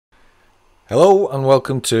Hello and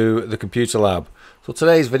welcome to the Computer Lab. So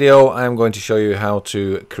today's video I am going to show you how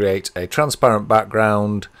to create a transparent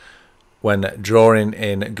background when drawing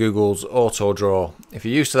in Google's AutoDraw. If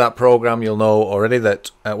you're used to that program, you'll know already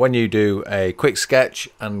that when you do a quick sketch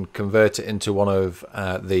and convert it into one of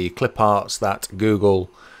the clip arts that Google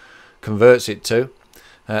converts it to,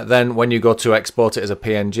 then when you go to export it as a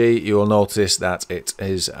PNG, you will notice that it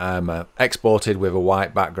is exported with a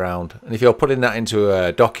white background. And if you're putting that into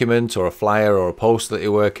a document or a flyer or a poster that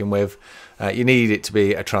you're working with, you need it to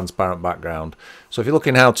be a transparent background. So if you're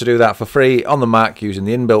looking how to do that for free on the Mac using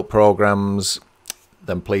the inbuilt programs,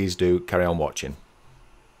 then please do carry on watching.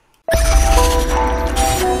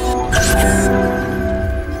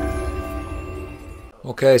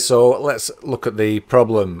 Okay, so let's look at the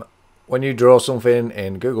problem. When you draw something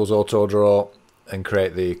in Google's AutoDraw and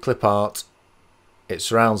create the clip art, it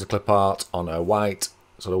surrounds the clip art on a white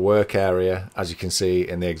sort of work area, as you can see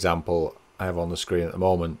in the example I have on the screen at the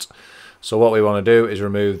moment. So what we want to do is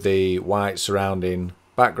remove the white surrounding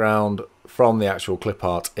background from the actual clip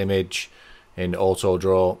art image in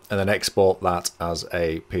AutoDraw and then export that as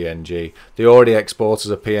a PNG. They already export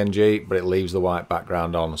as a PNG, but it leaves the white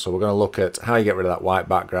background on. So we're going to look at how you get rid of that white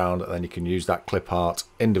background, and then you can use that clip art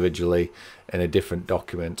individually in a different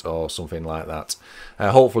document or something like that.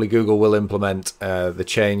 Hopefully Google will implement the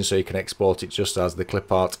change so you can export it just as the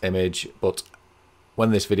clip art image, but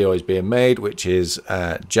when this video is being made, which is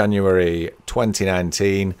January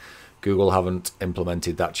 2019, Google haven't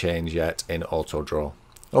implemented that change yet in AutoDraw.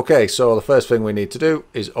 Okay, so the first thing we need to do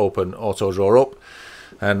is open AutoDraw up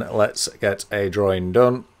and let's get a drawing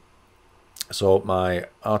done. So my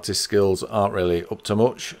artist skills aren't really up to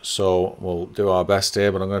much, so we'll do our best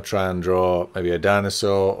here, but I'm going to try and draw maybe a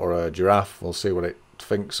dinosaur or a giraffe. We'll see what it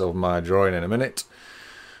thinks of my drawing in a minute.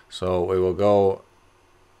 So we will go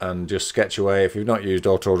and just sketch away. If you've not used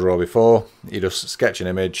AutoDraw before, you just sketch an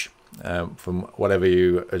image from whatever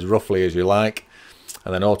you, as roughly as you like.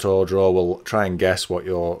 And then AutoDraw will try and guess what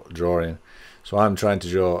you're drawing. So I'm trying to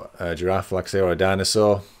draw a giraffe, like I say, or a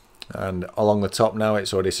dinosaur. And along the top now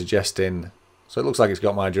it's already suggesting, so it looks like it's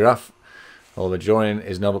got my giraffe. Although the drawing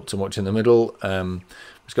is not up to much in the middle.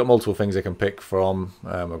 It's got multiple things I can pick from.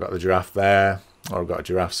 I've got the giraffe there, or I've got a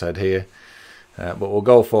giraffe's head here. But we'll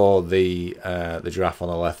go for the giraffe on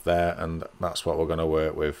the left there, and that's what we're going to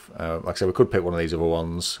work with. Like I said, we could pick one of these other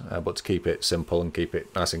ones, but to keep it simple and keep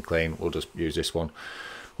it nice and clean, we'll just use this one.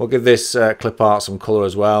 We'll give this clip art some colour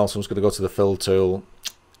as well, so I'm just going to go to the fill tool,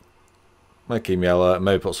 make him yellow, and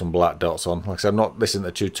maybe put some black dots on. Like I said, this isn't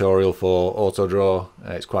a tutorial for AutoDraw,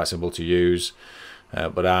 it's quite simple to use,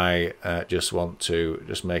 but I just want to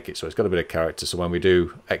make it so it's got a bit of character, so when we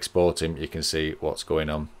do export him, you can see what's going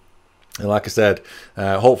on. And like I said,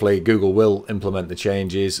 hopefully Google will implement the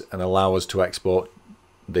changes and allow us to export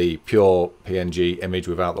the pure PNG image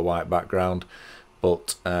without the white background.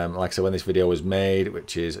 But like I said, when this video was made,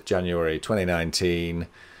 which is January 2019,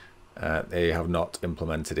 they have not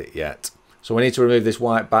implemented it yet. So we need to remove this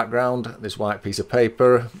white background, this white piece of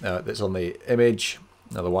paper that's on the image,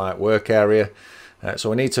 the white work area. So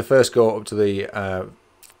we need to first go up to the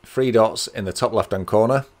three dots in the top left hand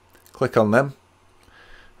corner, click on them.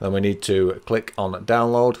 Then we need to click on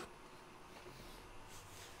download.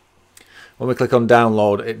 When we click on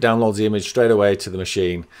download, it downloads the image straight away to the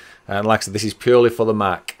machine. And like I said, this is purely for the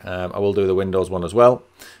Mac. I will do the Windows one as well.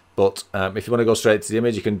 But if you want to go straight to the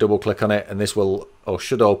image, you can double click on it and this will, or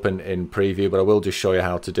should open in preview, but I will just show you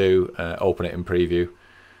how to do open it in preview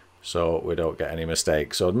so we don't get any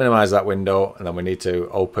mistakes. So minimize that window, and then we need to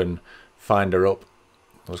open Finder up.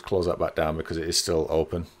 Let's close that back down because it is still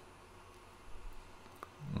open.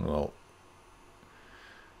 We'll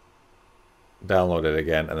download it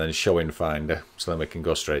again and then show in Finder, so then we can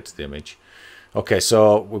go straight to the image. Okay,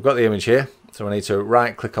 so we've got the image here, so we need to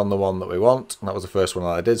right click on the one that we want, and that was the first one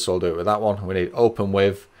that I did, so I'll do it with that one. We need open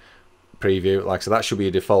with preview. Like I said, that should be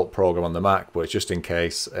a default program on the Mac, but it's just in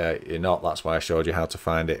case you're not, that's why I showed you how to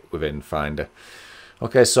find it within Finder.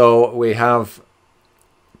 Okay, so we have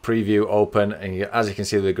preview open, and as you can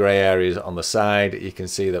see the grey areas on the side, you can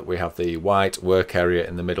see that we have the white work area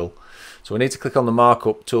in the middle. So we need to click on the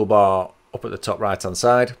markup toolbar up at the top right hand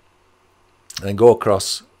side, and then go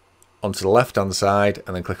across onto the left hand side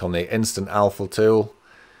and then click on the instant alpha tool.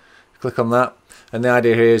 Click on that, and the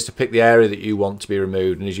idea here is to pick the area that you want to be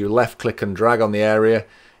removed, and as you left click and drag on the area,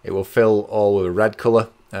 it will fill all with a red colour,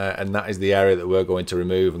 and that is the area that we're going to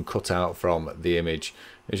remove and cut out from the image.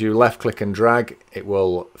 As you left click and drag, it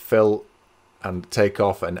will fill and take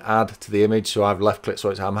off and add to the image. So I've left clicked,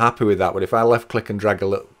 so I'm happy with that. But if I left click and drag a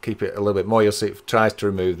little, keep it a little bit more, you'll see it tries to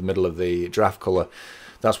remove the middle of the draft color.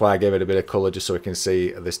 That's why I gave it a bit of colour, just so we can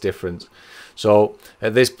see this difference. So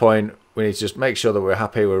at this point we need to just make sure that we're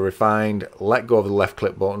happy, we're refined, let go of the left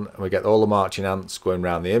click button, and we get all the marching ants going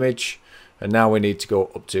around the image. And now we need to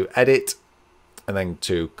go up to edit and then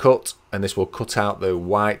to cut, and this will cut out the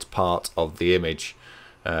white part of the image,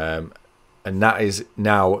 and that is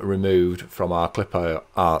now removed from our clip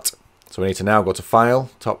art. So we need to now go to File,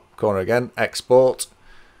 top corner again, Export,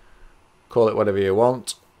 call it whatever you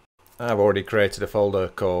want. I've already created a folder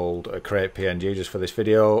called Create PNG just for this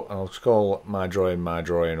video. I'll call my drawing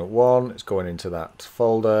 1. It's going into that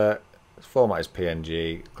folder. Its format is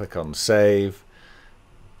PNG. Click on Save,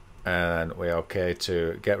 and we're okay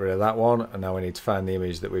to get rid of that one. And now we need to find the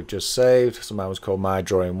image that we've just saved. So mine was called My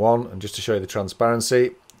Drawing 1, and just to show you the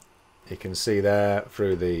transparency, you can see there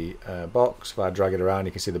through the box, if I drag it around,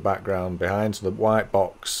 you can see the background behind. So the white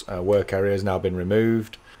box work area has now been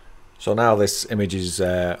removed. So now this image is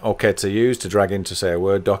okay to use to drag into, say, a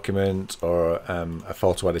Word document or a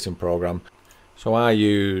photo editing program. So I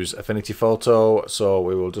use Affinity Photo, so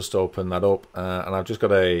we will just open that up, and I've just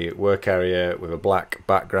got a work area with a black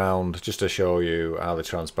background just to show you how the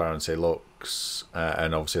transparency looks,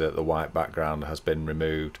 and obviously that the white background has been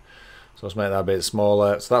removed. So let's make that a bit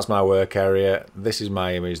smaller. So that's my work area. This is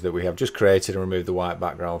my image that we have just created and removed the white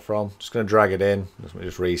background from. Just going to drag it in,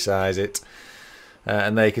 just resize it.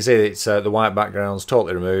 And there you can see it's the white background's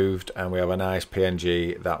totally removed, and we have a nice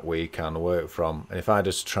PNG that we can work from. And if I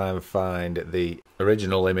just try and find the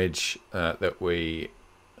original image that we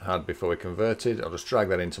had before we converted, I'll just drag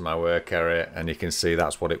that into my work area, and you can see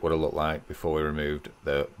that's what it would have looked like before we removed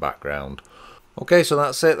the background. Okay, so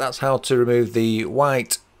that's it. That's how to remove the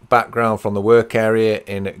white background from the work area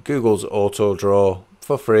in Google's AutoDraw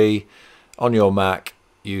for free on your Mac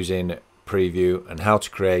using Preview, and how to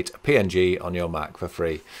create a PNG on your Mac for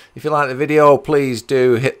free. If you like the video, please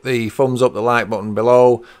do hit the thumbs up, the like button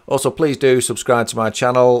below. Also, please do subscribe to my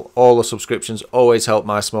channel. All the subscriptions always help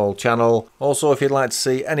my small channel. Also, if you'd like to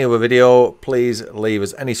see any other video, please leave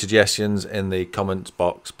us any suggestions in the comments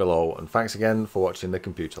box below. And thanks again for watching the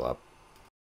Computer Lab.